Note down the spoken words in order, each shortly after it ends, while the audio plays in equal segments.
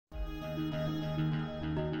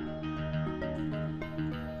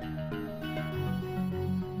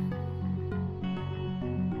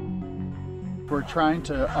we're trying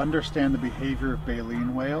to understand the behavior of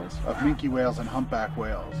baleen whales, of minke whales and humpback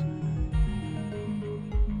whales.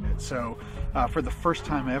 So for the first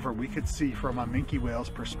time ever, we could see from a minke whale's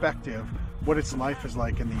perspective what its life is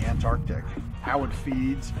like in the Antarctic, how it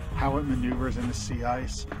feeds, how it maneuvers in the sea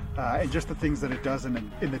ice, and just the things that it does in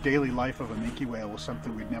the daily life of a minke whale was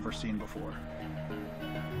something we'd never seen before.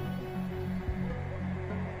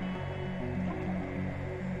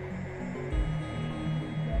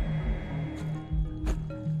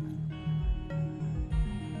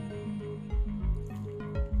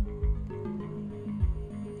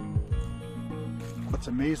 What's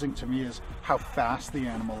amazing to me is how fast the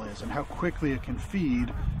animal is and how quickly it can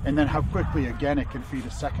feed, and then how quickly again it can feed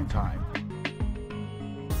a second time.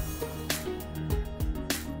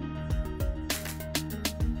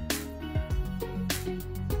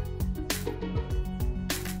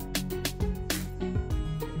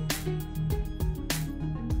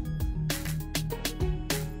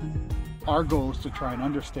 Our goal is to try and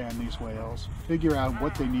understand these whales, figure out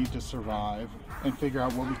what they need to survive, and figure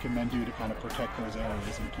out what we can then do to kind of protect those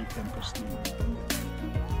areas and keep them pristine.